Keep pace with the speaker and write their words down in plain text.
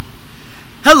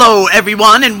Hello,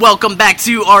 everyone, and welcome back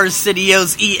to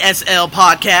Arsidio's ESL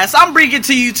podcast. I'm bringing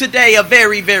to you today a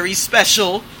very, very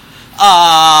special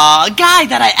guy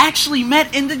that I actually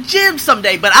met in the gym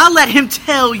someday, but I'll let him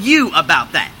tell you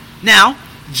about that. Now,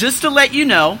 just to let you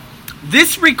know,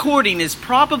 this recording is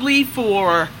probably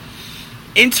for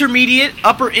intermediate,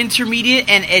 upper intermediate,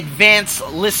 and advanced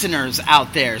listeners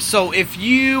out there. So if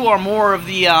you are more of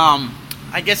the,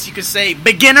 I guess you could say,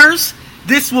 beginners,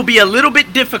 this will be a little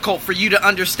bit difficult for you to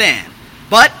understand,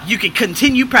 but you can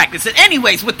continue practicing.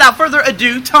 Anyways, without further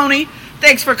ado, Tony,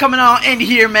 thanks for coming on in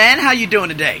here, man. How you doing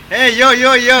today? Hey, yo.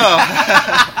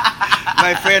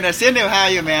 My friend Arsenio, how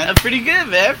are you, man? Pretty good,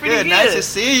 man. Pretty good. Nice to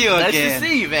see you again. Nice to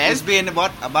see you, man. It's been,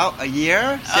 about a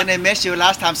year since I met you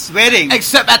last time sweating.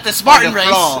 Except at the Spartan race.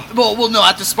 Floor. Well, no,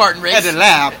 at the Spartan race. At the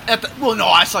lab. No,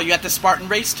 I saw you at the Spartan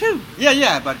race, too.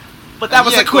 Yeah, but that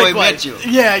was a quick one. Met you.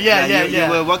 Yeah. You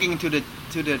were walking to the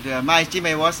my gym.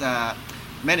 I was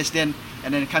managed then,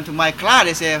 and then come to my class.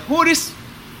 They say, who this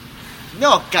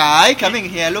guy coming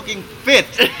here looking fit?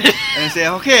 And I say,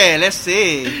 okay, let's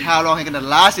see how long I'm gonna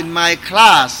last in my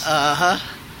class.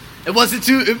 It wasn't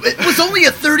too. It was only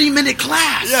a 30-minute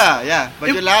class. Yeah.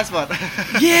 But you last what?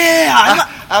 Yeah.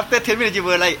 After 10 minutes, you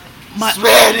were like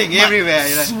sweating everywhere.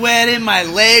 You know? Sweating, my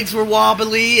legs were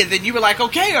wobbly, and then you were like,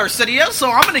 "Okay, Arsidio, so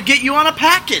I'm gonna get you on a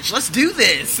package. Let's do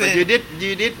this." But you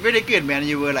did really good, man.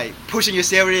 You were like pushing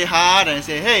yourself really hard, and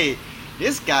say, "Hey,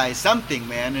 this guy is something,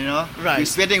 man." You know, right? You're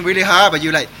sweating really hard, but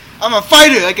you're like, "I'm a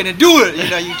fighter. I can do it." You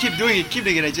know, you keep doing it.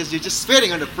 You're just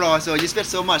sweating on the floor. So you sweat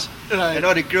so much, right. And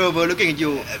all the girls were looking at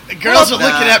you. Girls were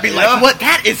looking at me like, "What?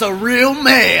 That is a real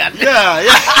man." Yeah.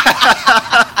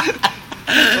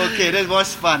 Okay, that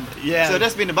was fun. Yeah. So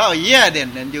that's been about a year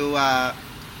then, and you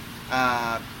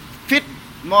fit,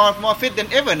 more fit than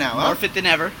ever now. More fit than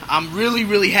ever. I'm really,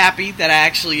 really happy that I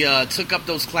actually took up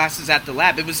those classes at the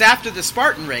lab. It was after the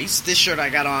Spartan race. This shirt I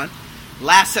got on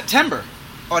last September.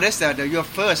 Oh, that's your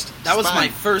first. That was my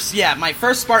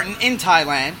first Spartan in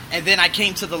Thailand, and then I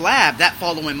came to the lab that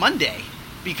following Monday.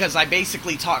 Because I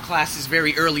basically taught classes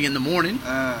very early in the morning.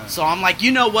 So I'm like,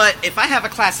 you know what? If I have a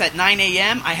class at 9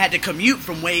 a.m., I had to commute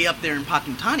from way up there in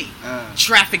Pathumthani.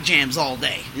 Traffic jams all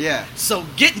day. Yeah. So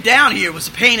getting down here was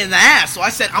a pain in the ass. So I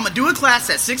said, I'm going to do a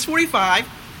class at 6:45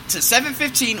 to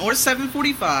 7:15 or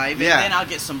 7:45. And then I'll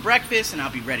get some breakfast and I'll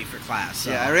be ready for class.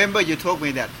 So. Yeah, I remember you told me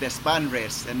that the Spartan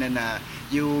race. And then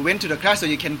you went to the class so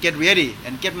you can get ready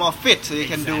and get more fit so you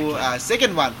can do a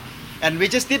second one. And we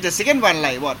just did the second one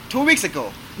 2 weeks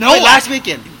ago? No, last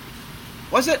weekend.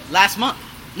 Was it? Last month.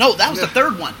 No, that was the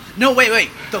third one. No, wait.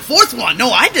 The fourth one.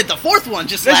 No, I did the fourth one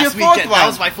just last weekend. One. That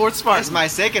was my fourth Spartan. That's my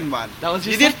second one. That was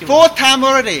your You did 4 times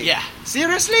already? Yeah.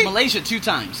 Seriously? Malaysia 2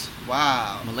 times.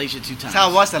 Wow. Malaysia 2 times. So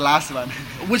how was the last one?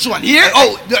 Which one? Here?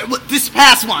 This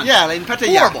past one. Yeah, in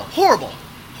Pattaya.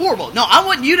 Horrible. No, I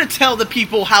want you to tell the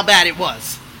people how bad it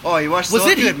was. Oh, it was so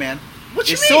good, man. What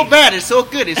you mean? It's so bad. It's so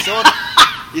good. It's so...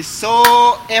 It's so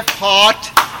hot.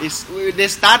 They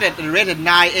started already at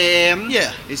 9 a.m.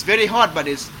 Yeah. It's very hot, but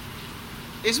it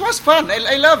was fun.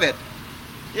 I love it.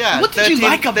 Yeah. What did you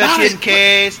like about it?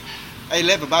 13Ks. I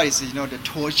love about it. The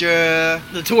torture.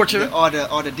 The torture. All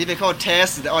the difficult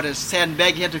tests. All the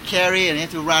sandbag you have to carry and you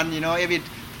have to run. every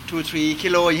 2-3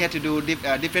 kilo you have to do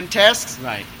different tests.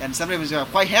 Right. And sometimes they are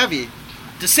quite heavy.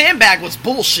 The sandbag was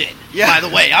bullshit. Yeah. By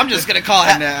the way, I'm just gonna call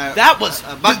it. That was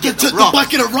a bucket the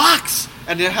bucket of rocks.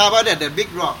 And then how about that? The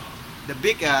big rock, the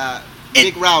big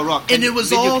round rock. And it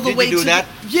was all the way to that.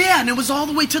 Yeah, and it was all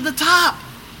the way to the top.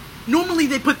 Normally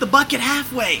they put the bucket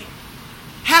halfway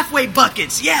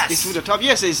buckets. Yes. It's to the top.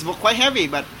 Yes, it's quite heavy,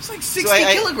 but it's like 60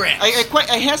 kilograms.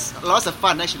 I had lots of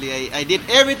fun actually. I did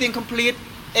everything complete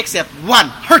except one.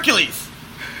 Hercules,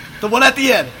 the one at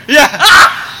the end. Yeah.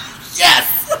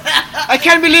 Yes. I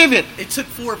can't believe it. It took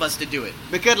 4 of us to do it.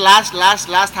 Because last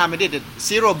time I did it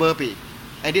 0 burpee.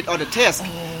 I did all the tests,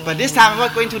 but this time I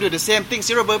was going to do the same thing,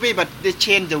 0 burpee, but they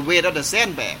changed the weight of the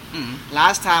sandbag.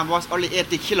 Last time was only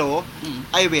 80 kilo.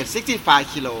 I weighed 65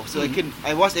 kilo, so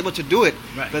I was able to do it.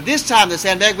 Right. But this time the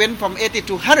sandbag went from 80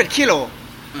 to 100 kilo.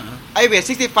 I weighed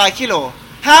 65 kilo.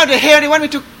 How the hell they want me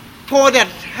to pour that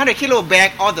 100 kilo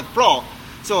bag on the floor?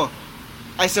 So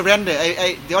I surrendered.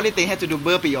 The only thing I had to do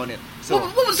burpee on it. So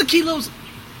what was the kilos?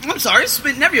 I'm sorry,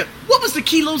 spitting everywhere. What was the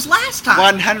kilos last time?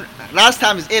 100. Last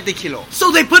time is 80 kilo.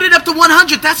 So they put it up to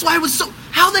 100. That's why it was so...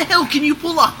 How the hell can you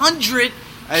pull 100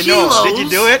 I kilos? know. Did you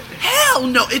do it? Hell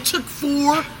no. It took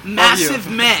 4 massive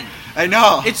men. I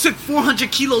know. It took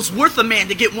 400 kilos worth of man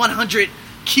to get 100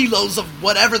 kilos of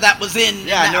whatever that was in.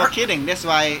 Yeah, that no hurt. kidding. That's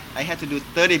why I had to do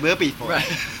 30 burpees for Right.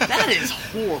 it. That is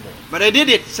horrible. But I did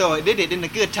it, so I did it in a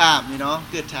good time,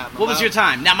 good time. What was About- your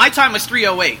time? Now, my time was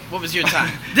 3:08. What was your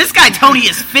time? This guy, Tony,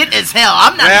 is fit as hell.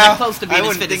 I'm not even close to being I as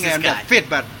wouldn't fit as think this I'm guy. that fit,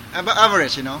 but about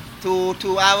average,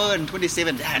 2 hours and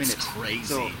 27 That's minutes. crazy.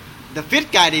 So the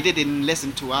fit guy, they did it in less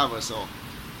than 2 hours, so.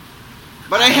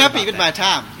 But I I'm heard happy about with that. my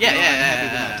time. Yeah, I'm yeah, happy yeah,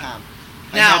 with yeah. my time.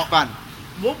 Now- I had fun.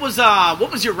 What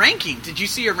was your ranking? Did you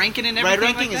see your ranking and My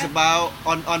everything? ranking like is that? about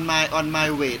on my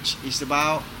wage is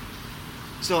about.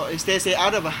 So if they say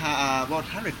out of about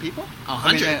 100 people,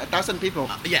 100? 1,000 people,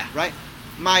 yeah. right?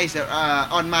 My is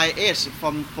on my age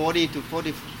from 40 to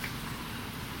 40.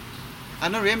 I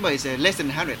don't remember. It's less than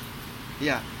 100.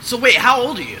 Yeah, So wait, how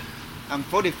old are you? I'm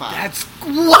 45. That's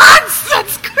what?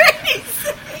 That's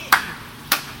crazy.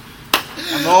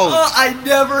 I'm old. Oh,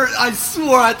 I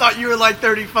swore I thought you were like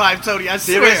 35, Tony. I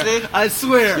swear. Seriously? I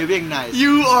swear. You're being nice.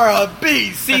 You are a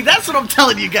beast. See, that's what I'm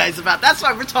telling you guys about. That's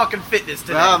why we're talking fitness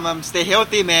today. I'm stay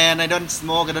healthy, man. I don't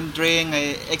smoke. I don't drink.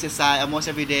 I exercise almost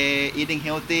every day. Eating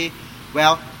healthy.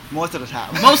 Well, most of the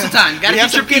time. Most of the time. You gotta we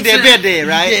have get your some good day, pizza. bad day,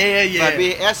 right? Yeah.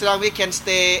 But as long as we can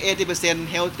stay 80%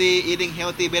 healthy, eating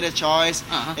healthy, better choice,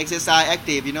 Uh-huh. exercise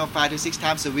active, 5 to 6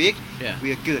 times a week, Yeah.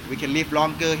 we are good. We can live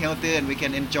longer, healthier, and we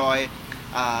can enjoy,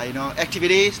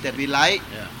 activities that we like.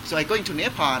 Yeah. So I going to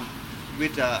Nepal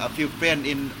with a few friends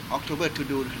in October to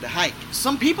do the hike.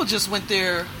 Some people just went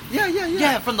there.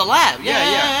 Yeah. From the lab.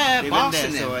 Yeah. They went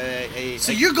Boston. there, then. so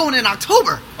So you're going in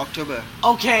October. October.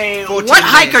 Okay. 14 What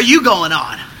hike days. are you going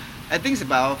on? I think it's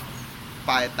about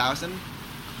 5,000.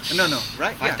 No,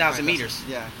 right? 5,000 meters.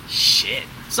 Yeah. Shit.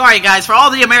 Sorry, guys. For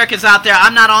all the Americans out there,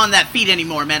 I'm not on that feet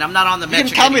anymore, man. I'm not on the You can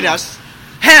metric come with anymore. us.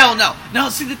 Hell no. No,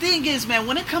 see, the thing is, man,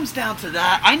 when it comes down to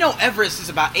that, I know Everest is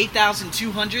about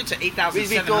 8,200 to We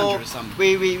 8,700 go. or something.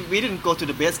 We didn't go to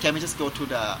the base camp. We just go to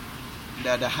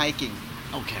the hiking.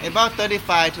 Okay. About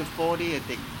 35 to 40, I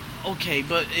think. Okay,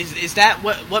 but is that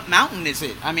what mountain is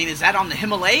it? I mean, is that on the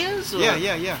Himalayas? Or?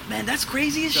 Yeah. Man, that's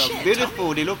crazy as So shit.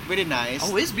 beautiful. They look very nice.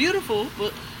 Oh, it's beautiful,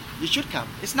 but You should come.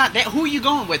 it's not that. Who are you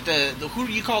going with? The who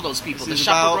do you call those people? The It's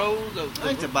about-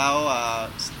 chaperone? It's about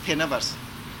 10 of us.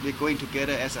 We're going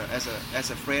together as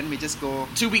a friend. We just go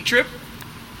 2-week trip?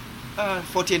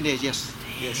 14 days. Yes.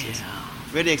 Yes. Damn.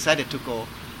 Very excited to go.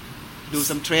 Do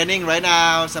some training right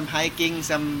now. Some hiking.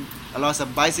 A lot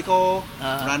of bicycle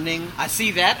running. I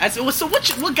see that. So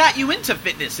what got you into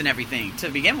fitness and everything to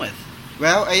begin with?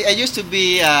 Well, I used to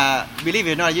be, believe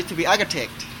it or not, I used to be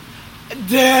architect.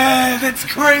 Damn, that's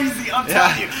crazy. I'm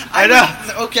telling you. I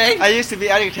know. Okay. I used to be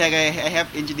architect. I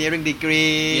have engineering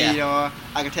degree, Yeah.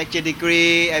 architecture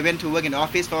degree. I went to work in the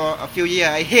office for a few years.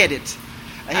 I hate it.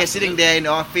 I hate sitting there in the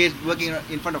office working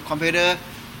in front of computer.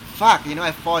 Fuck,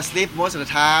 I fall asleep most of the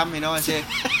time. I say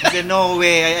no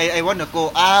way. I want to go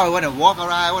out. I want to walk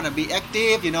around. I want to be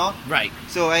active. Right.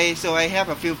 So I have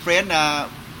a few friends.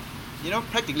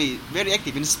 Practically very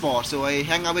active in sports. So I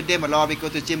hang out with them a lot. We go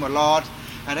to the gym a lot.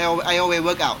 And I always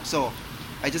work out, so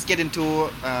I just get into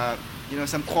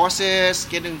some courses,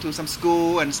 get into some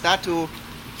school, and start to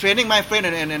training my friend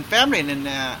and family, and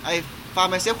I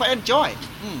found myself quite enjoy.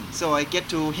 So I get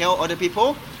to help other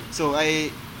people. So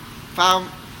I found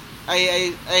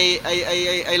I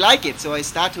like it. So I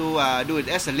start to do it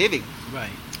as a living.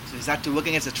 Right. So I start to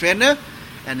working as a trainer,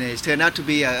 and it turned out to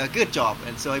be a good job.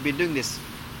 And so I've been doing this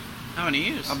How many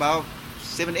years? about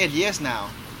 7-8 years now.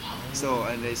 So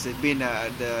and it's been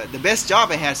the best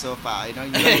job I had so far. You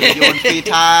have your own free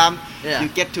time. Yeah. You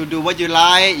get to do what you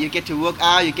like. You get to work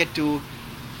out. You get to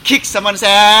kick someone's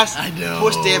ass. I know.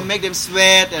 Push them, make them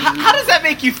sweat. And How does that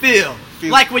make you feel?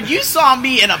 Feel- Like when you saw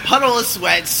me in a puddle of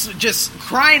sweat, just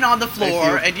crying on the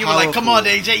floor, feel and you were like, "Come on,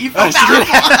 powerful. AJ, you feel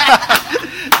powerful."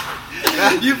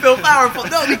 You feel powerful.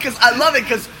 No, because I love it.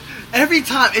 Because every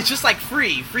time it's just like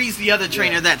Free's the other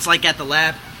trainer that's like at the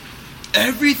lab.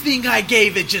 Everything I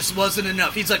gave, it just wasn't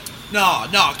enough. He's like, no,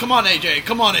 come on, AJ,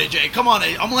 come on, AJ, come on,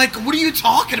 AJ. I'm like, what are you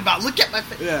talking about? Look at my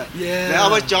face. Yeah.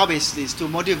 Our job is to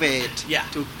motivate, Yeah.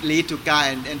 to lead, to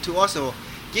guide, and to also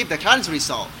give the client's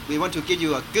result. We want to give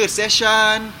you a good session.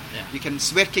 Yeah. You can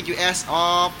sweat, kick your ass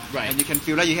off, Right. and you can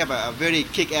feel like you have a very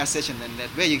kick-ass session, and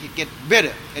that way you can get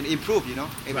better and improve.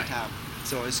 Every Right. time.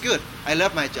 So it's good. I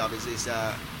love my job. It's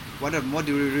one of the more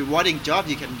rewarding job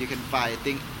you can find. I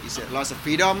think it's lots of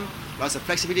freedom, lots of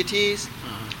flexibilities,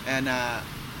 and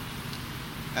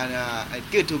it's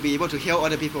good to be able to help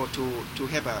other people to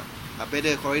have a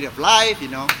better quality of life.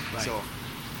 Right. So.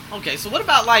 Okay, so what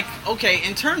about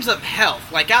in terms of health,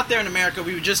 like out there in America,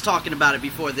 we were just talking about it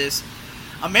before this.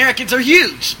 Americans are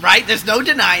huge, right? There's no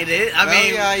denying it. I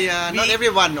mean, yeah. Not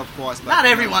everyone, of course. But not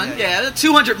everyone. Yeah,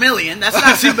 200 million. That's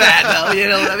not too bad, though. You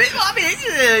know what I mean? Well, I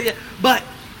mean, yeah. But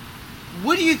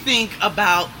what do you think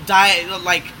about diet,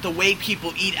 like the way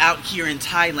people eat out here in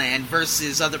Thailand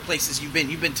versus other places you've been?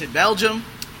 You've been to Belgium.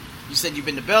 You said you've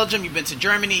been to Belgium. You've been to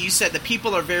Germany. You said the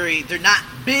people are they're not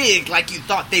big like you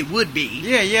thought they would be.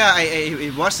 Yeah.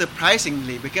 It was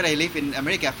surprisingly because I lived in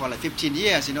America for like 15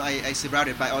 years. You know, I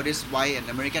surrounded by all these white and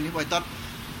American people. I thought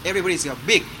everybody's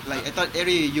big. Like I thought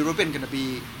every European gonna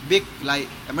be big like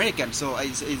American. So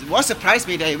it was surprised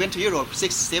me that I went to Europe,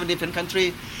 6-7 different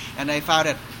countries, and I found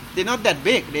that they're not that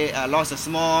big. They are lots of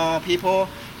small people.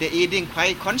 They're eating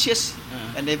quite conscious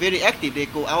and they're very active. They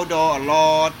go outdoor a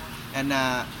lot and.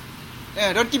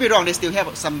 Don't get me wrong, they still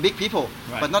have some big people,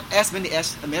 but not as many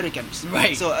as Americans.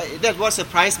 Right. So that what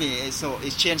surprised me. So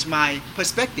it changed my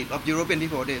perspective of European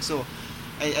people there. So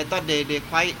I thought they're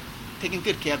quite taking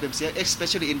good care of themselves,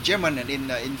 especially in Germany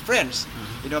and in France.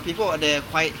 You know, people they're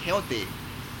quite healthy.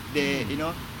 They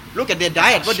look at their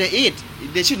diet, what they eat.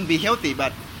 They shouldn't be healthy,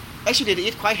 but actually they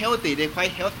eat quite healthy. They're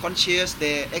quite health conscious.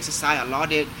 They exercise a lot.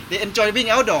 They enjoy being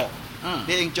outdoor.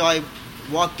 They enjoy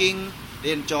walking.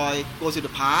 They enjoy go to the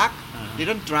park. They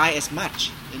don't drive as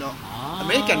much, you know.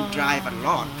 Americans drive a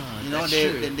lot, you know.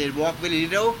 They walk very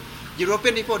little.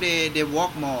 European people they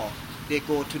walk more. They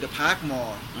go to the park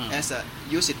more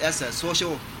use it as a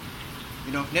social,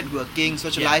 you know, networking,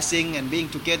 socializing, and being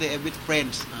together with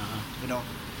friends. You know,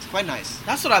 it's quite nice.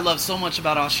 That's what I love so much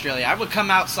about Australia. I would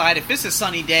come outside if it's a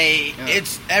sunny day.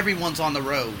 It's everyone's on the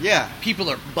road. Yeah, people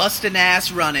are busting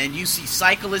ass running. You see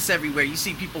cyclists everywhere. You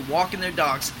see people walking their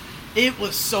dogs. It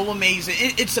was so amazing.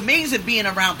 It's amazing being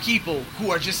around people who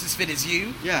are just as fit as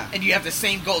you. Yeah. And you have the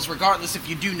same goals regardless if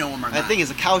you do know them or not. I think it's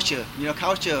a culture. You know,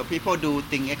 culture. People do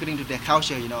things according to their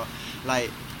culture. You know, like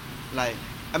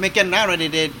American now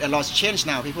they a lot change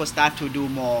now. People start to do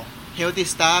more healthy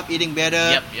stuff, eating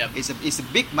better. Yep. It's a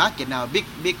big market now, big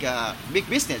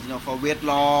business. You know, for weight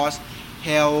loss,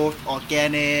 health,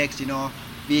 organics. You know,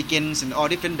 vegans and all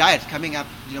different diets coming up.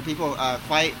 You know, people are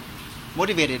quite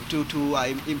motivated to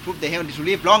improve their health, to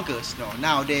live longer.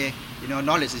 Now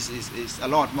knowledge is a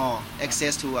lot more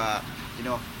access to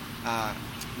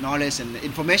knowledge and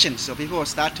information. So people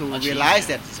start to realize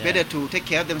that it's better to take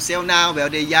care of themselves now while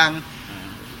they're young,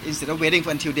 instead of waiting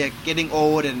until they're getting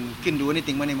old and couldn't do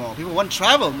anything anymore. People want to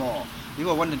travel more.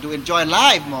 People want to enjoy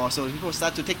life more. So people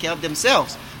start to take care of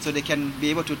themselves so they can be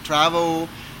able to travel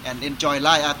and enjoy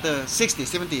life after 60,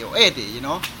 70, or 80. You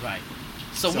know. Right.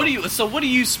 So what do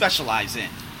you specialize in?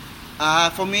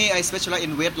 For me, I specialize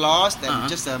in weight loss and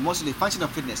just mostly functional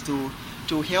fitness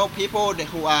to help people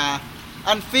who are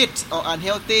unfit or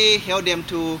unhealthy, help them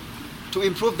to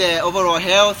improve their overall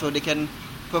health so they can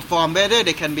perform better,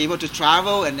 they can be able to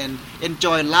travel and then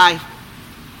enjoy life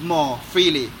more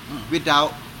freely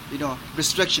without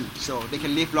restriction, so they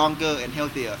can live longer and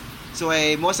healthier. So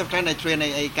most of the time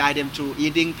I guide them through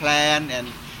eating plan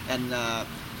and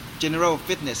general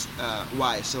fitness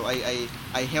wise. So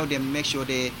I help them make sure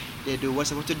they do what's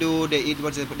supposed to do, they eat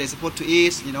what they're supposed to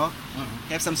eat, you know.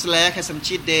 Have some slack, have some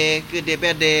cheat day, good day,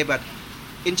 bad day, but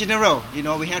in general,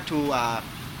 we have to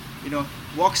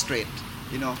walk straight,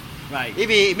 Right. If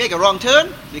we make a wrong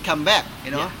turn, we come back,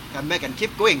 come back and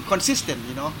keep going, consistent,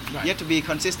 Right. You have to be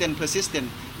consistent, persistent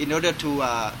in order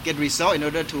to get result, in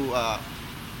order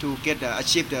to get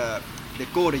achieve the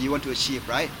goal that you want to achieve,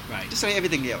 right? Right. Just like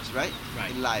everything else, right?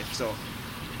 Right. In life, so.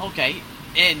 Okay,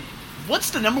 and what's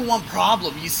the number one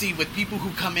problem you see with people who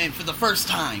come in for the first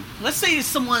time? Let's say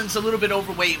someone's a little bit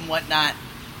overweight and whatnot.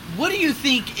 What do you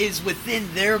think is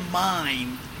within their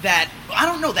mind that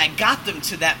got them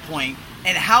to that point,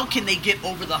 and how can they get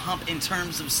over the hump in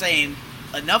terms of saying,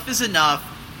 enough is enough?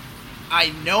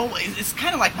 I know it's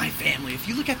kind of like my family. If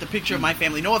you look at the picture of my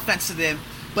family, no offense to them,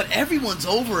 but everyone's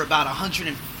over about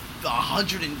 110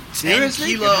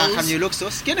 Seriously? kilos. How come you look so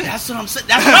skinny? That's what I'm saying.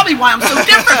 That's probably why I'm so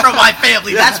different from my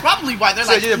family. That's probably why they're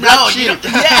So like, you're no, black you sheep.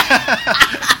 don't.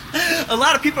 Yeah. A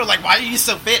lot of people are like, why are you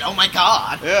so fit? Oh my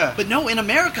God. Yeah. But no, in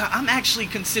America, I'm actually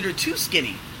considered too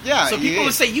skinny. Yeah, So he people would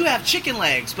is. say, you have chicken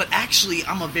legs, but actually,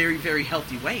 I'm a very, very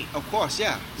healthy weight. Of course,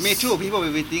 yeah. Me too. People will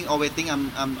always think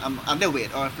I'm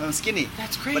underweight or I'm skinny.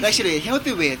 That's crazy. But actually,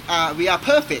 healthy weight, we are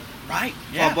perfect. Right.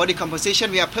 For Yeah. body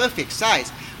composition, we are perfect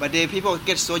size. But then people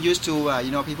get so used to,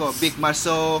 people with big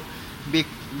muscle,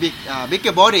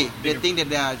 bigger body. They Bigger. think that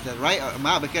they are the right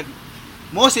amount because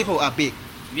most people are big.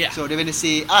 Yeah. So when they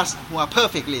see us who are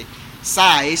perfectly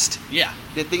sized, Yeah.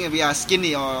 they think that we are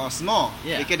skinny or small.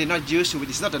 Yeah. Because they're not used to it.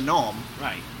 It's not the norm.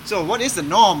 Right. So what is the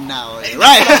norm now? Hey,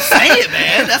 Right? That's what I'm saying,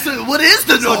 man. What is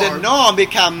the norm? So the norm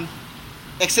become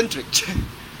eccentric,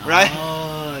 right?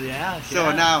 Oh, yeah.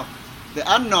 So now the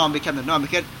unnorm become the norm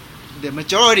because the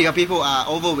majority of people are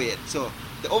overweight. So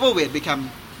the overweight become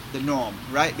the norm,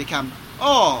 right? Become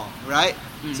right.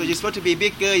 So you're supposed to be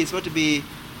bigger. You're supposed to be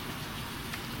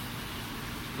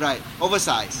right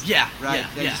oversized. Yeah. Right.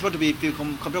 Yeah. You're supposed to be feel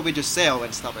comfortable with yourself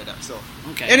and stuff like that. So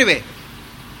Okay. anyway,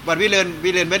 but we learn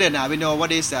better now. We know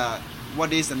what is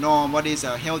the norm, what is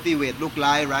a healthy weight look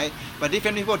like, right? But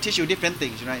different people teach you different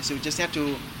things, right? So you just have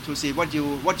to see what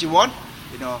you want,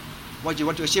 what you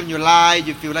want to achieve in your life.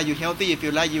 You feel like you're healthy. You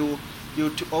feel like you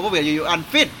too overweight. You're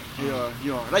unfit.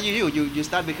 You're like you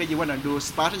start because you want to do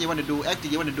Spartan, you want to do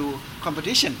active, you want to do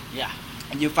competition, Yeah.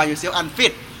 and you find yourself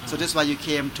unfit. So that's why you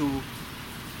came to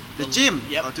the gym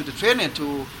Yep. or to the trainer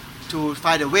to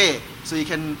find a way so you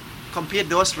can compete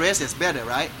those races better,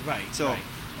 right? Right. So, right.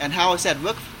 and how is that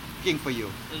working for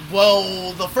you?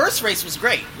 Well, the first race was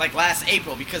great, like last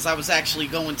April, because I was actually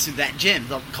going to that gym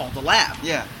called the Lab.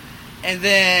 Yeah. And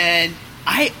then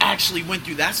I actually went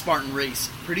through that Spartan race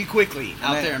pretty quickly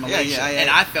out there in Malaysia, and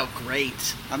I felt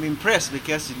great. I'm impressed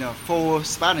because 4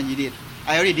 Spartan you did.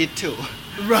 I already did 2.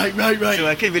 Right. So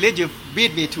I can't believe you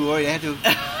beat me 2 already. I had to.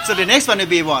 So the next one will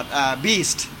be what?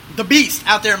 Beast. The Beast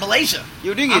out there in Malaysia.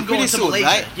 You're doing it I'm going pretty to soon, Malaysia.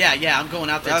 right? Yeah. I'm going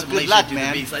out there to Good Malaysia luck, to do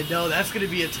man. the Beast. I know that's going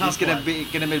to be a tough It's gonna one. be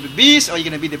the Beast or you're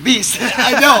gonna be the Beast.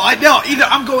 I know. Either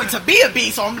I'm going to be a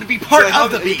beast or I'm going to be part So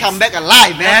of the you Beast. come back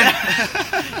alive, man.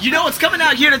 You know, it's coming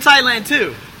out here to Thailand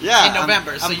too. Yeah. In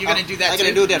November. So you're going to do that I'm too?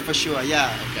 gonna do that for sure. Yeah.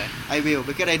 Okay. I will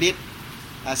because I did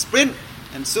a sprint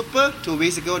and super 2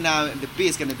 weeks ago. Now the Beast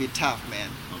is gonna be tough, man.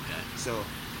 Okay. So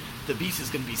The Beast is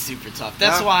going to be super tough.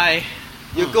 That's Yeah. why.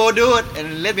 you go do it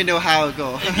and let me know how it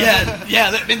go.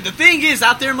 Yeah. And the thing is,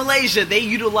 out there in Malaysia, they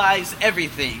utilize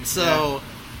everything. So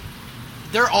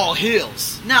they're all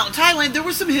hills. Now, Thailand, there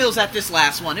were some hills at this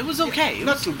last one. It was okay. It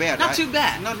Not was too bad. Not right? too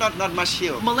bad. Not much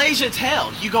hill. Malaysia, it's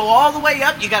hell. You go all the way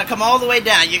up, you got to come all the way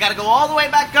down. You got to go all the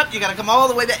way back up, you got to come all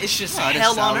the way down. It's just Oh, that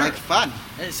hell on sounds earth. like fun.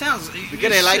 It sounds.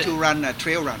 Because I like to run a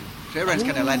trail run. Trail run's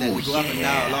kind of like that. You go up and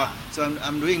down a yeah. lot. So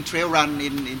I'm doing trail run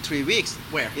in 3 weeks.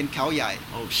 Where? In Khao Yai.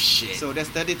 Oh shit! So that's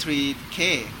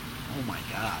 33K. Oh my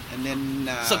god! And then.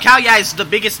 So Khao Yai is the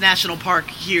biggest national park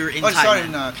here in Thailand. Sorry,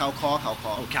 in Khao Kho.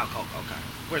 Oh, Khao Kho. Okay.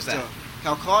 Where's that? So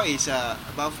Khao Kho is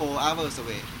about 4 hours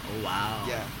away. Oh wow.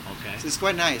 Yeah. Okay. So it's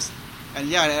quite nice. And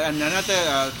yeah, and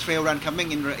another trail run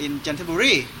coming in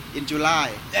Chanthaburi in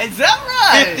July. Is that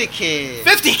right? 50K.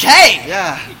 50K.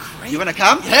 Yeah. Great. You wanna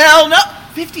come? Hell no.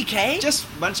 50K. Just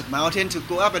bunch of mountain to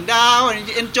go up and down and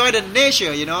enjoy the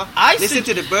nature, I Listen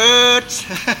to the birds.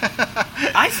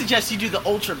 I suggest you do the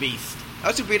Ultra Beast.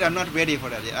 Also, I'm not ready for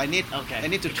that yet. I need to a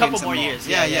train couple some more years.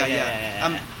 Yeah.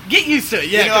 Get used to it.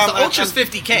 Yeah, because the Ultra's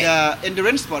 50K. The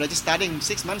endurance sport I just starting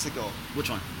 6 months ago. Which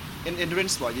one? In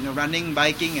endurance sport, running,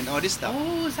 biking, and all this stuff.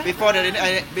 Oh, is that Before right?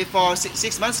 that, before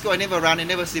 6 months ago, I never run, I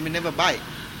never swim, I never bike.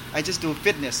 I just do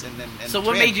fitness and So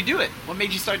what train. made you do it? What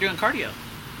made you start doing cardio?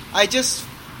 I just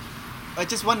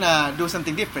wanna do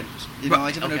something different.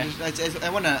 Right,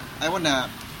 I wanna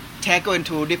tackle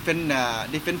into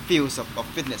different fields of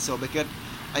fitness. So because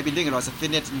I've been doing a lot of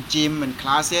fitness in gym and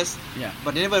classes, Yeah.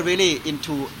 but never really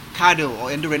into cardio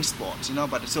or endurance sports.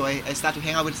 But so I start to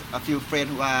hang out with a few friends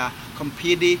who are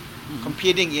competing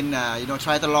in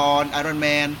triathlon,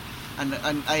 Ironman, and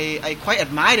I quite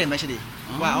admire them actually.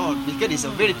 Wow, because it's a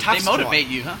very tough They sport. motivate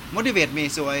you, huh? Motivate me,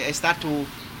 so I start to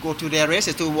go to their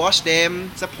races to watch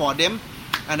them, support them,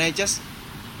 and I just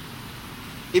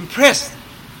impressed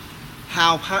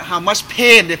how much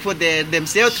pain they put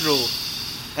themselves through.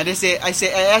 And I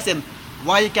ask them,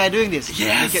 why are you guys doing this?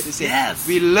 Yes, They say, yes.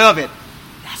 we love it.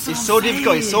 That's It's so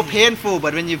difficult, it's so painful,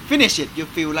 but when you finish it, you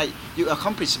feel like you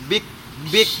accomplished big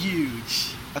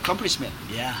huge. accomplishment.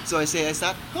 Yeah. So I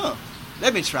thought,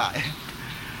 let me try.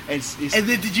 It's And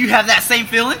then did you have that same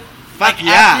feeling? fuck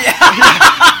yeah.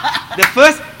 the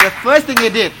first thing I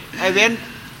did, I went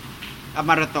a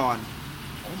marathon.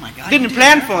 Oh my god. Didn't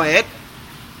plan for it.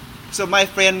 So my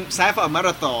friend signed for a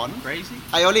marathon. Crazy.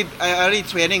 I only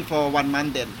training for 1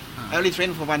 month then. I only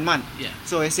trained for 1 month. Yeah.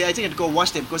 So I say I think I'd go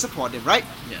watch them, go support them, right?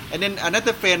 Yeah. And then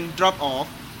another friend dropped off.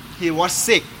 He was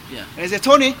sick. Yeah. And I said,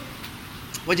 Tony,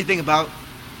 what do you think about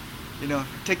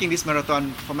taking this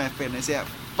marathon for my friend? I said,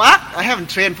 fuck, I haven't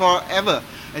trained forever.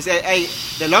 I said,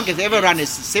 the longest I ever run is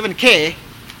 7K,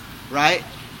 right?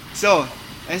 So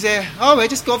I said, we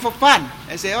just go for fun.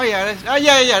 I said,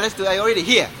 let's do it. I already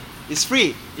here. It's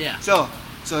free. Yeah. So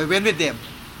I went with them.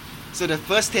 So the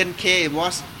first 10K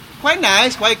was quite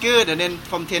nice, quite good. And then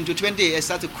from 10 to 20, I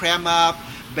started to cram up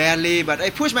barely, but I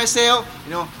pushed myself,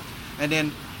 And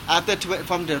then after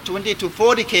from the 20 to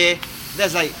 40K,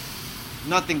 that's like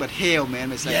nothing but hell,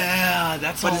 man. It's like, Yeah,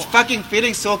 that's but all. it's fucking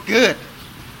feeling so good.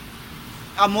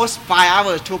 Almost 5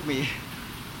 hours took me.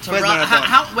 To First run, marathon.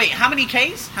 how many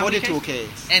Ks? How many 42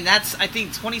 Ks? Ks. And that's, I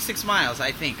think, 26 miles,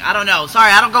 I think. I don't know.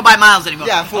 Sorry, I don't go by miles anymore.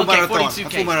 Yeah, full okay, marathon. 42 A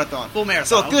Ks. full marathon. Full marathon.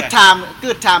 So okay.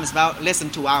 good time is about less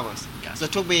than 2 hours. Gotcha. So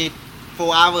it took me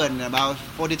 4 hours and about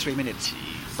 43 minutes.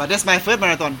 Jeez. But that's my first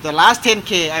marathon. The last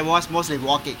 10K I was mostly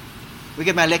walking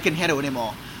because my leg couldn't handle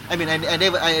anymore. I mean,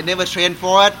 I never trained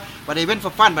for it, but I went for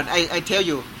fun. But I tell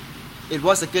you, it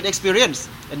was a good experience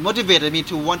and motivated me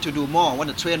to want to do more, want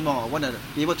to train more, want to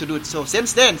be able to do it. So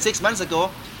since then, 6 months ago,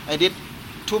 I did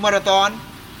 2 marathon,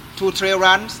 2 trail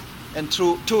runs, and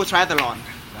 2 triathlon.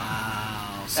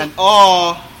 Wow. So, And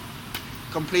all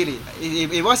completely.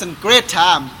 It wasn't great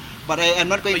time, but I am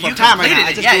not going But for you time right now. completed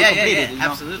I it. just Yeah, do yeah, complete yeah, it. yeah. You know?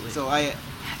 Absolutely. So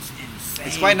that's insane.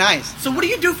 it's quite nice. So what do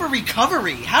you do for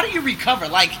recovery? How do you recover?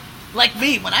 Like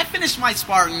me, when I finished my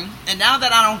Spartan, and now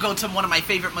that I don't go to one of my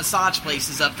favorite massage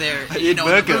places up there, I you eat know,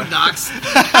 burger. in the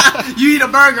Boondocks, you eat a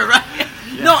burger, right?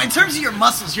 Yeah. No, in terms of your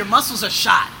muscles are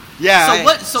shot. Yeah.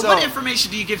 So what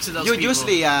information do you give to those people?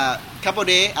 Usually, couple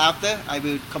days after, I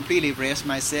will completely rest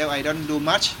myself. I don't do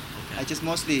much. Okay. I just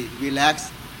mostly relax,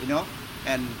 you know,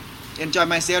 and enjoy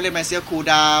myself, let myself cool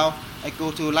down. I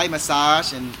go to light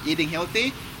massage and eating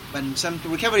healthy, and some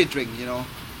recovery drink, you know,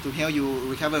 to help you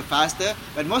recover faster.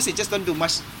 But mostly just don't do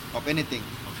much of anything.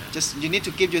 Okay. Just you need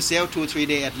to give yourself 2 or 3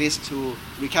 days at least to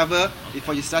recover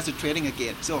before you start to training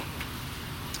again. So,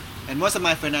 and most of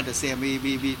my friends are the same.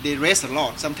 They race a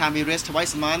lot. Sometimes we race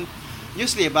twice a month.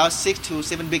 Usually about 6 to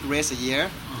 7 big races a year,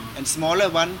 and smaller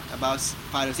one about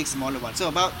 5 or 6 smaller ones. So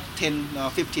about 10 or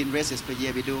 15 races per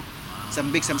year we do.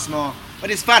 Some big, some small.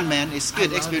 But it's fun, man. It's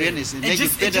good I love experience. it. It And makes you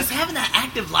just, better. just having that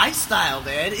active lifestyle,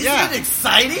 man. Isn't Yeah. it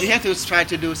exciting? You have to try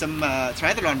to do some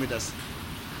triathlon with us.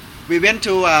 We went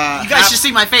to. You guys should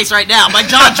see my face right now. My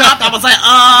jaw dropped. I was like,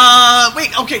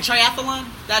 wait, okay, triathlon?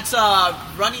 That's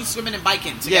running, swimming, and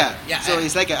biking together. Yeah. So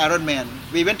it's like an Ironman.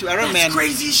 We went to Ironman. That's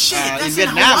crazy as shit. That's in in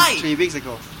Vietnam Hawaii. 3 weeks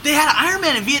ago. They had an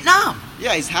Ironman in Vietnam.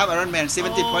 Yeah, it's half Ironman,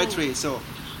 70.3. So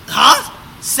Huh?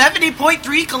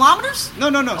 70.3 kilometers? no,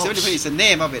 Oh, 70.3 is the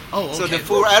name of it. Oh, okay. So the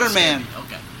full Ironman.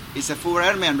 Okay. It's a full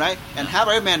Ironman, right? And half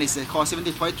Ironman is called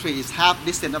 70.3. Is half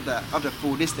distance of the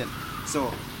full distance.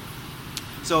 So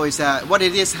it's what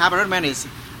it is. Half Ironman is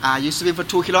you swim for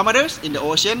 2 kilometers in the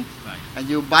ocean, Right. and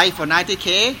you bike for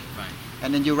 90K, Right.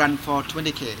 and then you run for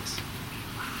 20Ks.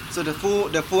 So the full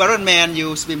Ironman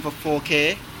you swim for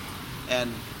 4K,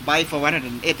 and bike for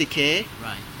 180K,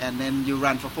 Right. and then you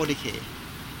run for 40K.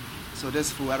 So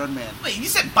that's full Ironman. Wait, you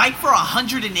said bike for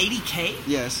 180K?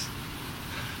 Yes,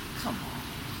 Come on.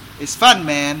 it's fun,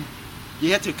 man.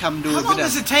 You have to come do How it long with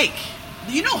does us. it take?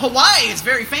 You know, Hawaii is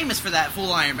very famous for that full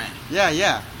Ironman.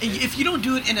 Yeah. If you don't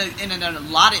do it in an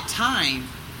allotted time,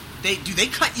 do they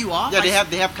cut you off? Yeah,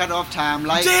 they have cut off time.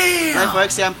 Like for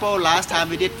example, last time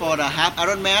we did for the half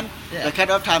Ironman, Yeah. the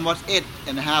cut off time was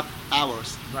 8.5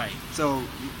 hours. Right. So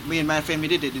me and my friend we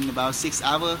did it in about 6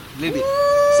 hours, a little bit.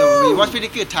 Woo! So it was pretty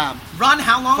good time Run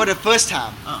how long? for the first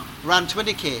time. Oh. Run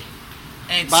 20K,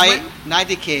 And bike swim?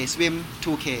 90K, swim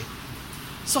 2K.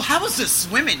 So how is this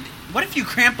swimming? What if you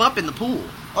cramp up in the pool?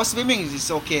 Oh, swimming is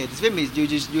okay. The swim is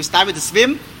you start with the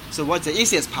swim. So what's the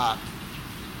easiest part?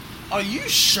 Are you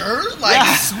sure? Like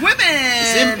Yeah.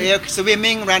 swimming?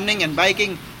 Swimming, running, and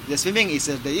biking. The swimming is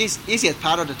the easiest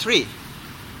part of the three.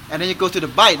 And then you go to the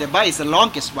bike. The bike is the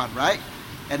longest one, right?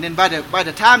 And then by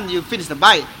the time you finish the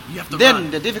bike, You have to then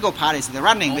run. the difficult part is the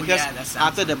running, Oh, because yeah, that sounds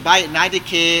after the bike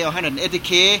 90K or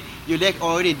 180K, your leg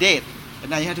already dead, and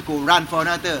now you have to go run for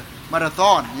another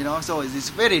marathon. You know, so it's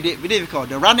very difficult.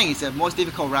 The running is the most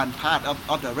difficult run part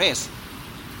of the race.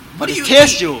 What But do it you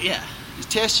tests eat? you. Yeah. It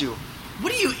tests you.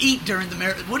 What do you eat during the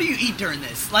What do you eat during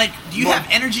this? Like, do you Mo- have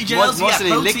energy gels? Do you have Mostly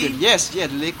protein? liquid. Yes,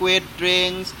 liquid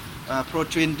drinks,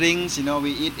 protein drinks. You know,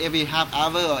 we eat every half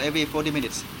hour or every 40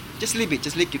 minutes. Just liquid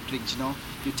drinks. You know,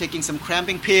 you're taking some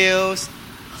cramping pills.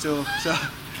 So,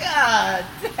 God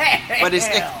damn. but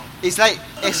it's like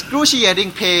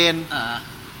excruciating pain,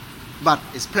 but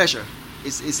it's pleasure.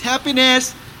 It's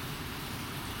happiness.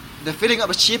 The feeling of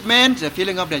achievement, the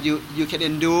feeling of that you can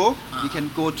endure, you can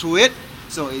go through it.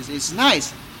 So it's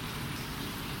nice.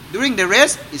 During the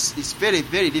race, it's very,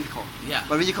 very difficult. Yeah.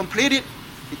 But when you complete it,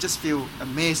 it just feels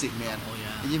amazing, man. Oh,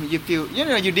 yeah. You feel,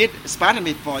 you did Spartan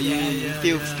before. You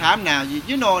feel calm now.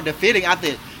 You know the feeling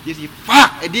after. You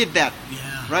fuck, I did that.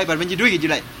 Yeah. Right? But when you're doing it,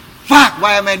 you're like, fuck,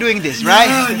 why am I doing this?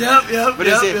 Right? Yep. But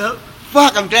it's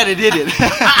fuck, I'm glad I did it.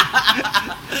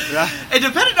 Right? And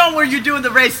depending on where you're doing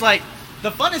the race, like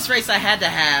the funnest race I had to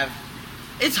have,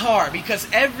 it's hard because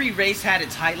every race had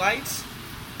its highlights.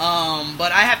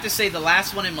 But I have to say the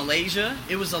last one in Malaysia,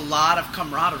 it was a lot of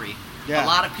camaraderie. Yeah. A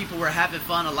lot of people were having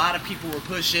fun. A lot of people were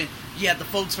pushing. You had the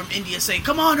folks from India saying,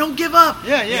 come on, don't give up.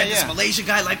 Yeah, You had this Malaysian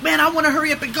guy like, man, I want to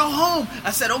hurry up and go home.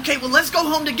 I said, okay, well, let's go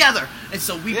home together. And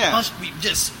so we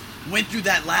just went through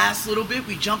that last little bit.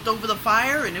 We jumped over the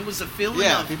fire, and it was a feeling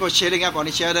of... people cheering up on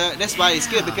each other. That's why it's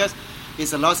good, because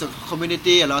it's a lot of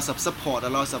community, a lot of support, a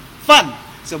lot of fun.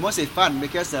 So mostly fun,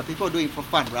 because people do it for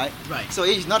fun, right? Right. So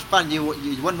if it's not fun, you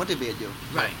won't motivate you.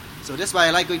 Right. So that's why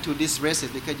I like going to these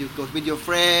races, because you go with your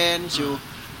friends, you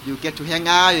get to hang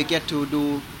out, you get to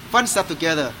do fun stuff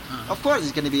together. Of course,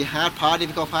 it's going to be hard part,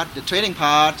 difficult part, the training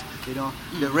part,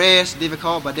 the race,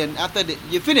 difficult, but then after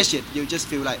you finish it, you just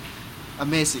feel like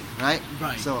amazing, right?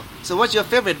 Right. So what's your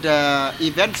favorite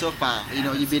event so far?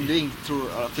 You've been doing through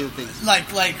a few things. Like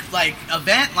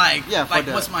event? For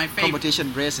the what's my favorite?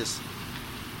 competition races.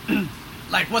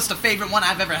 Like, what's the favorite one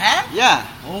I've ever had? Yeah.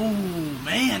 Oh,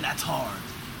 man, that's hard.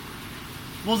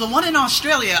 Well, the one in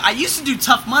Australia, I used to do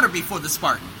Tough Mudder before the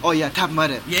Spartan. Oh, yeah, Tough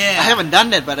Mudder. Yeah. I haven't done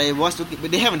that, but I was looking,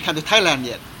 but they haven't come to Thailand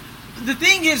yet. The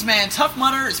thing is, man, Tough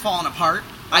Mudder is falling apart.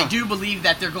 I do believe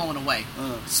that they're going away.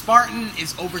 Spartan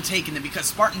is overtaking them because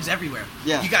Spartan's everywhere.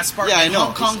 Yeah. You got Spartan in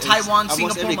Hong Kong, Taiwan,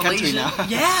 Singapore, Malaysia.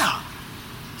 Yeah.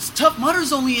 Tough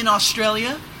Mudder's only in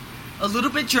Australia, a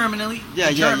little bit Germany,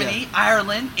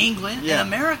 Ireland, England, and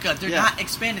America. They're not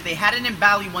expanded. They had it in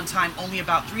Bali one time. Only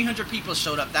about 300 people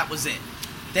showed up. That was it.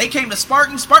 They came to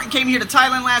Spartan. Spartan came here to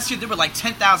Thailand last year. There were like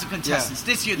 10,000 contestants.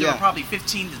 This year, there were probably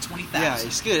 15 to 20,000. Yeah,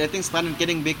 it's good. I think Spartan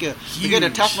getting bigger. Huge. Because the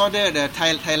Tough Mudder,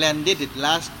 Thailand did it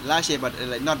last year, but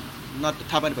not the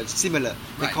Tough Mudder, but similar.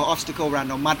 They call obstacle run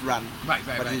or mud run. Right.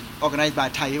 It's organized by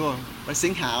Thai people, by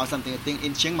Singha or something, I think,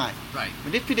 in Chiang Mai. Right.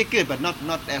 But it's pretty good, but not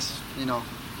as,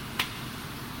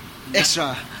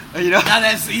 extra. Not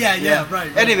as,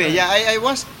 right. Anyway, I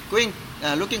was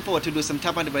looking forward to do some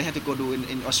Tough Mudder, but I had to go do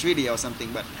in Australia or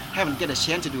something, but haven't get a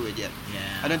chance to do it yet. Yeah.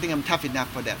 I don't think I'm tough enough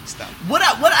for that stuff. What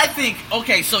I think,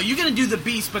 okay, so you're going to do the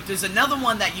Beast, but there's another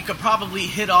one that you could probably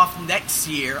hit off next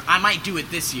year. I might do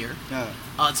it this year.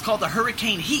 It's called the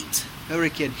Hurricane Heat.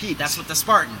 Hurricane Heat. That's what the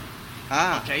Spartan.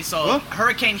 Okay, so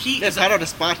Hurricane Heat is part of the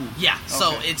Spartan. Yeah,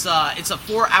 so it's a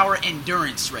 4-hour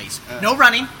endurance race. No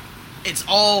running. It's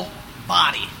all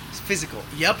body. It's physical.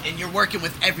 Yep, and you're working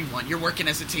with everyone. You're working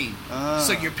as a team.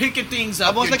 So you're picking things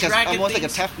up. Almost like a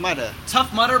Tough Mudder.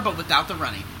 Tough Mudder, but without the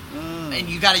running. And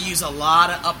you got to use a lot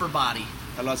of upper body.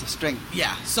 A lot of strength.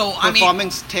 Yeah, so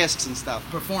performance tests and stuff.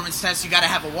 Performance tests. You got to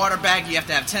have a water bag. You have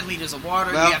to have 10 liters of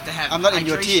water. Well, you have to have. I'm not in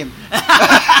your team.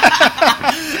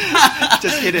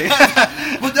 Just kidding.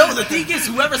 Well, no. The thing is,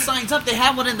 whoever signs up, they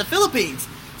have one in the Philippines.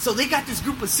 So they got this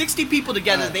group of 60 people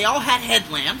together. They all had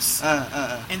headlamps,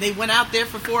 and they went out there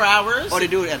for 4 hours. Or they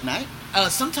do it at night?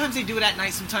 Sometimes they do it at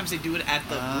night. Sometimes they do it at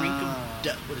the brink of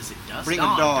what is it? Dusk? Brink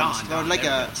of dawn. Like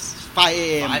a 5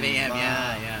 a.m. 5 a.m.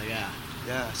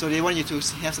 Yeah. So they want you to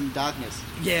have some darkness.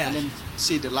 Yeah. And then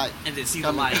see the light. And then see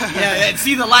the light. And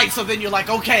see the light. So then you're like,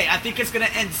 okay, I think it's gonna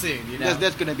end soon.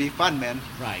 That's gonna be fun, man.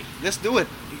 Right. Let's do it.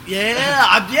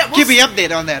 Keep me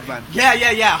updated on that one.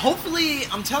 Yeah. Hopefully,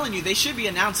 I'm telling you, they should be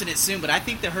announcing it soon. But I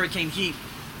think the Hurricane Heat,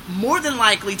 more than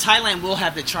likely, Thailand will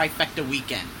have the trifecta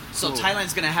weekend. So cool.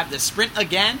 Thailand's going to have the sprint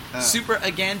again, super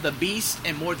again, the Beast,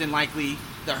 and more than likely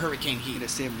the Hurricane Heat. The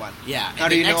same one. Yeah. How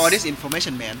do you know all this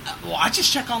information, man? Well, I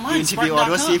just check online. Interview all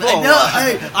those people.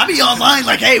 I'll be online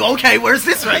like, hey, okay, where's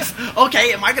this race?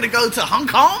 Okay, am I going to go to Hong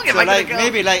Kong? Am I going to go?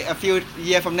 Maybe like a few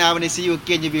years from now when they see you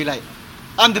again, you'll be like,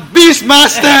 I'm the Beast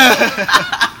Master!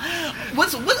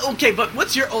 But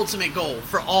what's your ultimate goal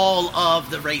for all of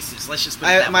the races? Let's just put it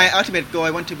that way. My ultimate goal,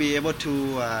 I want to be able to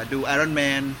do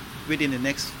Ironman within the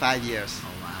next 5 years. Oh,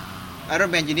 wow.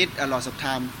 Ironman, you need a lot of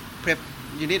time prep.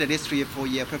 You need at least 3 or 4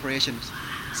 year preparations.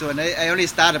 So I only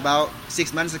started about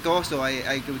 6 months ago, so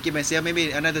I could give myself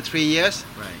maybe another 3 years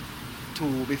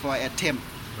before I attempt.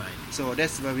 Right. So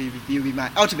that's what will be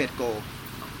my ultimate goal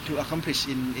to accomplish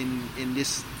in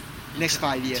this next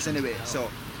 5 years anyway. So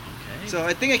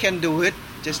I think I can do it.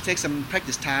 Just take some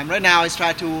practice time. Right now I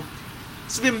try to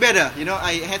swim better.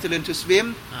 I had to learn to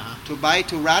swim, to bike,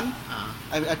 to run.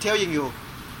 I tell you,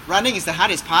 running is the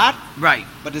hardest part. Right.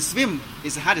 But the swim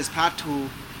is the hardest part to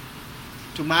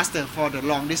master for the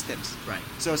long distance. Right.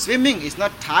 So swimming is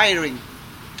not tiring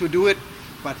to do it,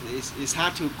 but it's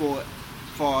hard to go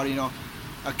for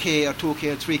a K or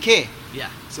 2K or 3K. Yeah.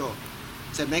 So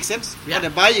does that make sense? Yeah. On the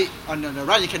bike, on the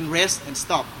run, you can rest and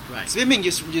stop. Right. Swimming,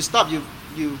 you stop, you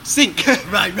sink.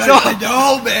 Right. So, I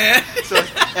know, man.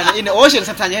 And in the ocean,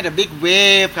 sometimes you have a big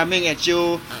wave coming at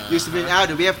you. You swim out,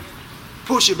 the wave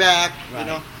push you back.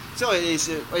 Right. So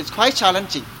it's quite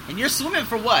challenging. And you're swimming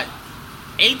for what?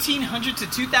 1,800 to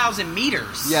 2,000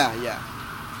 meters. Yeah.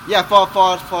 For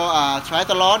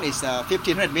triathlon is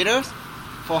 1,500 meters.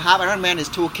 For half Ironman is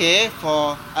 2K.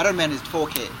 For Ironman is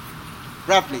 4K.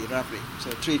 Roughly. So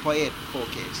 3.8,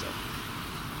 4K. So.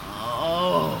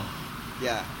 Oh.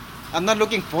 Yeah. I'm not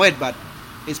looking for it, but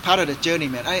it's part of the journey,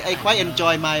 man. I quite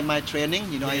enjoy my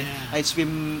training. You know, Yeah. I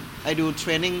swim. I do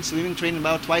swimming training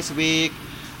about twice a week.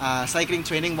 Cycling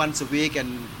training once a week,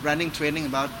 and running training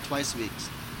about twice a week.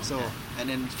 So, Okay. and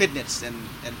then fitness and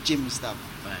gym stuff.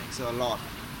 Right. So a lot.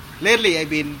 Lately, I've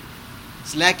been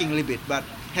slacking a little bit, but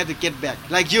have to get back.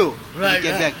 Like you, Right, have to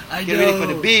get right. back. I Get ready for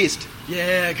know. the beast.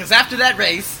 Yeah, because after that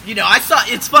race, you know,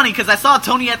 it's funny because I saw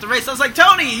Tony at the race. I was like,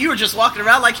 Tony, you were just walking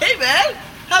around like, hey, man,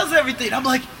 how's everything? I'm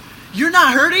like, you're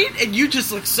not hurting? And you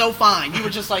just look so fine. You were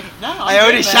just like, no, I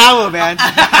already showered, man.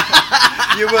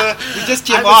 you just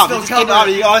came I was off. still You just came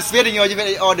covered. off. You all sweating,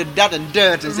 all the dirt and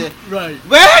dirt. And say, Right.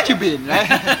 where have you been? Right?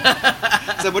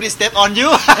 Somebody stepped on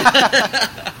you.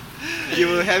 You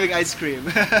were having ice cream.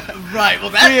 Right, well,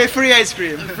 that... free ice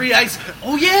cream. Free ice cream.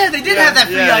 Oh, yeah, they did have that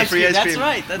free ice cream. That's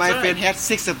right. That's My right. friend had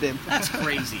 6 of them. That's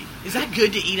crazy. Is that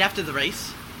good to eat after the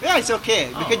race? Yeah, it's okay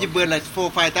because you okay. burn like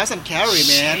 4,000-5,000 calories,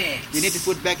 man. Shit. You need to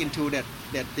put back into that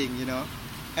thing, you know.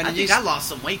 And I you think I lost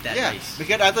some weight that yeah, race.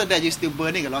 because after that you're still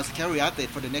burning a lot of calories out there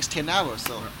for the next 10 hours.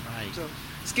 So, Right. so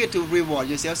it's good to reward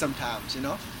yourself sometimes, you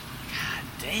know. God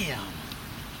damn.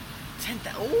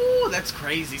 10,000. Oh, that's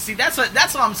crazy. See, that's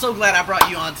why I'm so glad I brought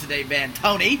you on today, man,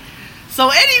 Tony. So,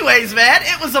 anyways, man,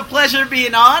 it was a pleasure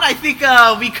being on. I think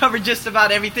we covered just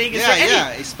about everything. Is there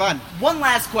any- It's fun. One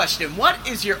last question. What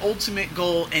is your ultimate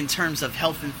goal in terms of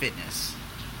health and fitness?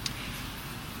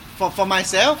 For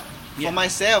myself, Yeah.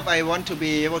 I want to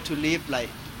be able to live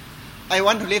I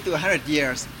want to live to 100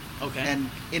 years. Okay. And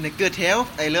in a good health,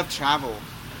 I love travel.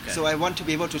 Okay. So I want to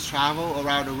be able to travel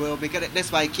around the world because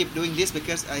that's why I keep doing this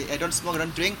because I don't smoke, I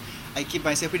don't drink. I keep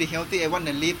myself pretty healthy. I want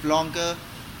to live longer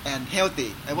and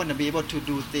healthy. I want to be able to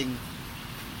do things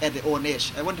at the old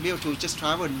age. I want to be able to just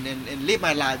travel and live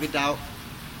my life without,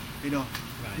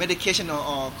 Right. medication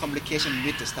or complication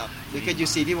with the stuff. Because you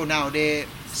see people now, they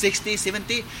 60,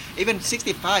 70, even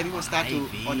 65, people start to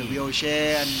Ivy. on the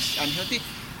wheelchair and unhealthy.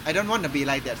 I don't want to be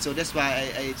like that. So that's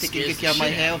why I taking Scares good care of the my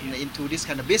shit out of health you. into this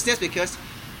kind of business because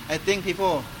I think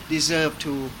people deserve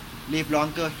to live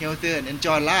longer, healthier, and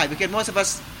enjoy life. Because most of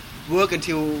us work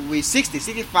until we 60,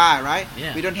 65, right?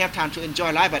 Yeah. We don't have time to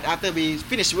enjoy life. But after we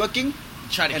finish working,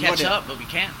 Try to and catch what up, but we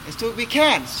can't. we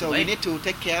can. So we late. need to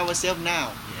take care of ourselves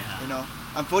now. Yeah.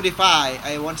 I'm 45.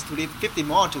 I want to live 50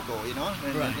 more to go.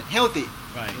 And Right. healthy.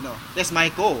 Right. That's my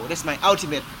goal. That's my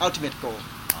ultimate goal.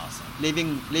 Awesome.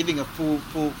 Living a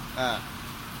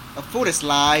fullest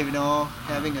life.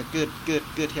 Having a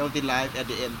good healthy life at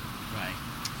the end. Right.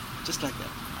 Just like that.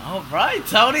 All right,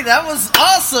 Tony, that was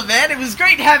awesome, man. It was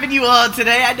great having you on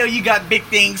today. I know you got big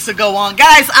things to go on.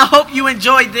 Guys, I hope you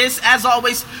enjoyed this. As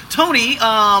always, Tony,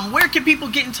 where can people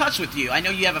get in touch with you? I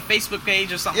know you have a Facebook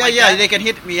page or something like that. They can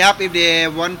hit me up if they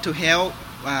want to help.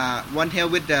 Want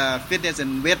help with fitness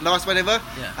and weight loss, whatever.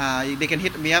 Yeah. They can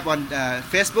hit me up on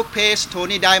Facebook page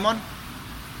Tony Diamond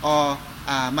or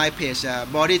my page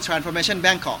Body Transformation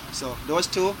Bangkok. So those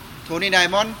two, Tony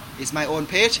Diamond is my own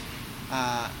page.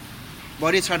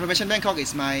 Body Transformation Bangkok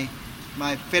is my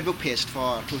Facebook page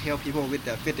to help people with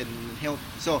the fit and health.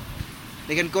 So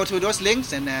they can go to those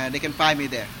links and they can find me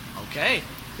there. Okay.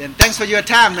 Then thanks for your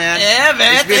time, man. Yeah,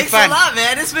 man. It's been Thanks fun. a lot,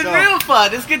 man. It's been So, real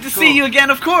fun. It's good to see cool. you again,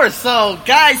 of course. So,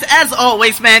 guys, as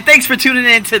always, man, thanks for tuning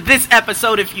in to this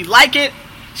episode. If you like it,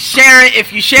 share it.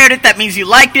 If you shared it, that means you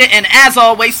liked it. And as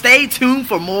always, stay tuned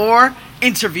for more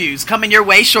interviews coming your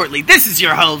way shortly. This is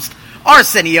your host,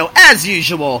 Arsenio, as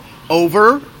usual,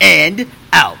 over and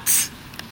out.